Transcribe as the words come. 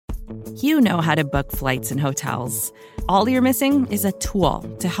You know how to book flights and hotels. All you're missing is a tool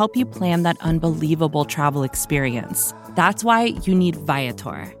to help you plan that unbelievable travel experience. That's why you need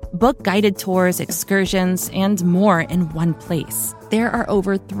Viator. Book guided tours, excursions, and more in one place. There are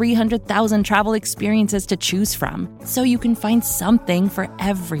over 300,000 travel experiences to choose from, so you can find something for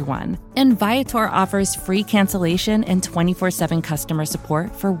everyone. And Viator offers free cancellation and 24/7 customer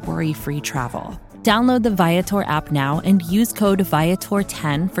support for worry-free travel. Download the Viator app now and use code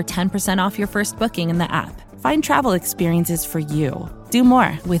Viator10 for 10% off your first booking in the app. Find travel experiences for you. Do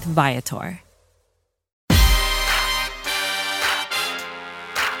more with Viator.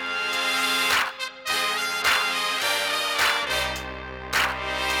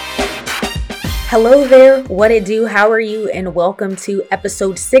 Hello there, what it do, how are you, and welcome to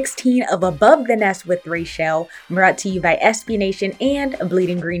episode 16 of Above the Nest with Raichele, brought to you by SB Nation and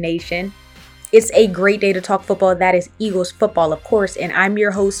Bleeding Green Nation. It's a great day to talk football, that is Eagles football, of course, and I'm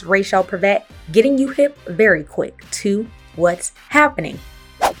your host, Raichele Privette, getting you hip very quick to what's happening.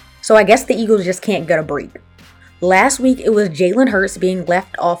 So I guess the Eagles just can't get a break. Last week, it was Jalen Hurts being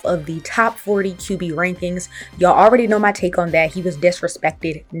left off of the top 40 QB rankings. Y'all already know my take on that. He was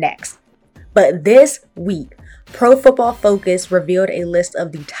disrespected next. But this week, Pro Football Focus revealed a list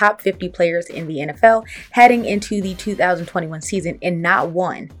of the top 50 players in the NFL heading into the 2021 season, and not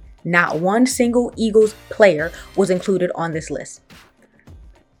one single Eagles player was included on this list.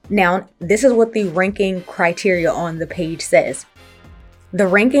 Now, this is what the ranking criteria on the page says. The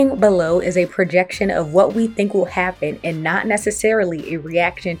ranking below is a projection of what we think will happen and not necessarily a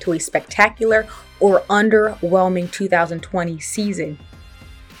reaction to a spectacular or underwhelming 2020 season.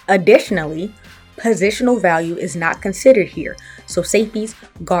 Additionally, positional value is not considered here, so safeties,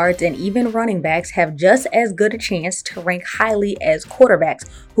 guards, and even running backs have just as good a chance to rank highly as quarterbacks,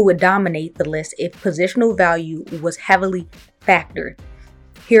 who would dominate the list if positional value was heavily factored.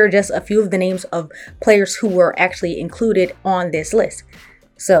 Here are just a few of the names of players who were actually included on this list.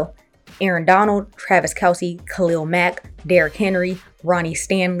 So, Aaron Donald, Travis Kelce, Khalil Mack, Derrick Henry, Ronnie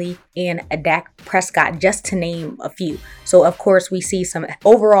Stanley, and Dak Prescott, just to name a few. So, of course, we see some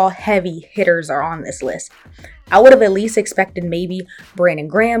overall heavy hitters are on this list. I would have at least expected maybe Brandon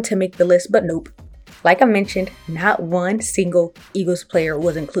Graham to make the list, but nope. Like I mentioned, not one single Eagles player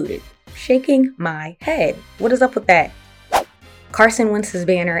was included. Shaking my head. What is up with that? Carson Wentz's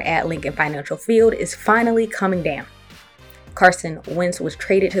banner at Lincoln Financial Field is finally coming down. Carson Wentz was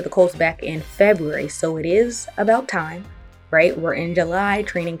traded to the Colts back in February, so it is about time, right? We're in July,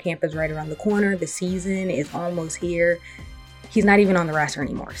 training camp is right around the corner, the season is almost here. He's not even on the roster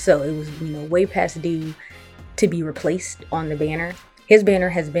anymore, so it was, way past due to be replaced on the banner. His banner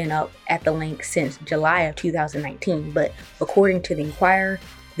has been up at the link since July of 2019, but according to the Inquirer,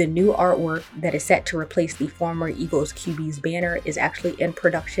 the new artwork that is set to replace the former Eagles QB's banner is actually in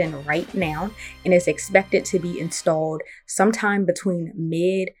production right now and is expected to be installed sometime between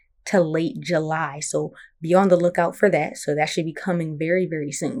mid to late July. So be on the lookout for that. So that should be coming very,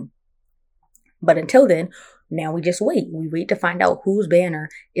 very soon. But until then, now we just wait. We wait to find out whose banner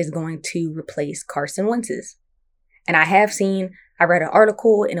is going to replace Carson Wentz's. And I read an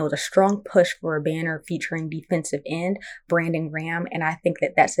article and it was a strong push for a banner featuring defensive end Brandon Graham. And I think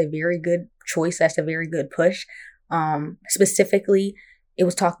that that's a very good choice. That's a very good push. Specifically, it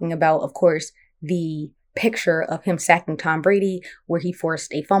was talking about, of course, the picture of him sacking Tom Brady where he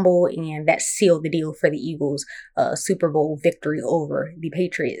forced a fumble, and that sealed the deal for the Eagles' Super Bowl victory over the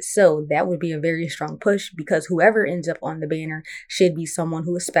Patriots. So that would be a very strong push because whoever ends up on the banner should be someone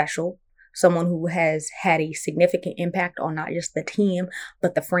who is special. Someone who has had a significant impact on not just the team,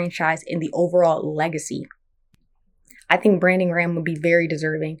 but the franchise and the overall legacy. I think Brandon Graham would be very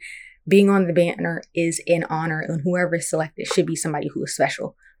deserving. Being on the banner is an honor, and whoever is selected should be somebody who is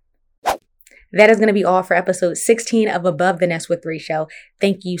special. That is going to be all for episode 16 of Above the Nest with Raichele.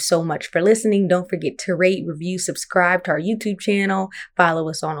 Thank you so much for listening. Don't forget to rate, review, subscribe to our YouTube channel. Follow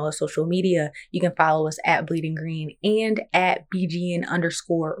us on all social media. You can follow us at Bleeding Green and at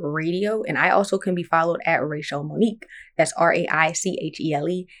BGN_radio. And I also can be followed at Raichele Monique. That's RAICHELE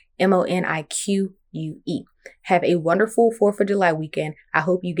MONIQUE. Have a wonderful 4th of July weekend. I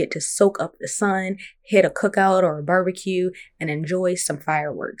hope you get to soak up the sun, hit a cookout or a barbecue, and enjoy some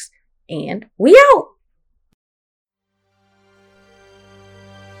fireworks. And we out!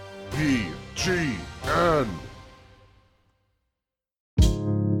 BGN.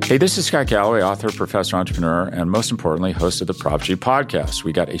 Hey, this is Scott Galloway, author, professor, entrepreneur, and most importantly, host of the Prop G podcast.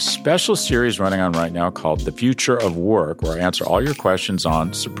 We got a special series running on right now called The Future of Work, where I answer all your questions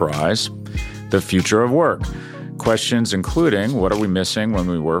on, surprise, the future of work. Questions including, what are we missing when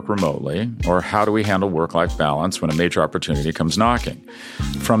we work remotely? Or how do we handle work-life balance when a major opportunity comes knocking?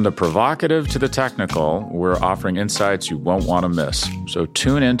 From the provocative to the technical, we're offering insights you won't want to miss. So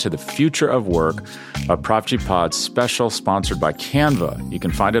tune in to The Future of Work, a Prop G Pod special sponsored by Canva. You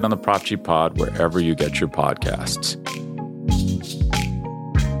can find it on the Prop G Pod wherever you get your podcasts.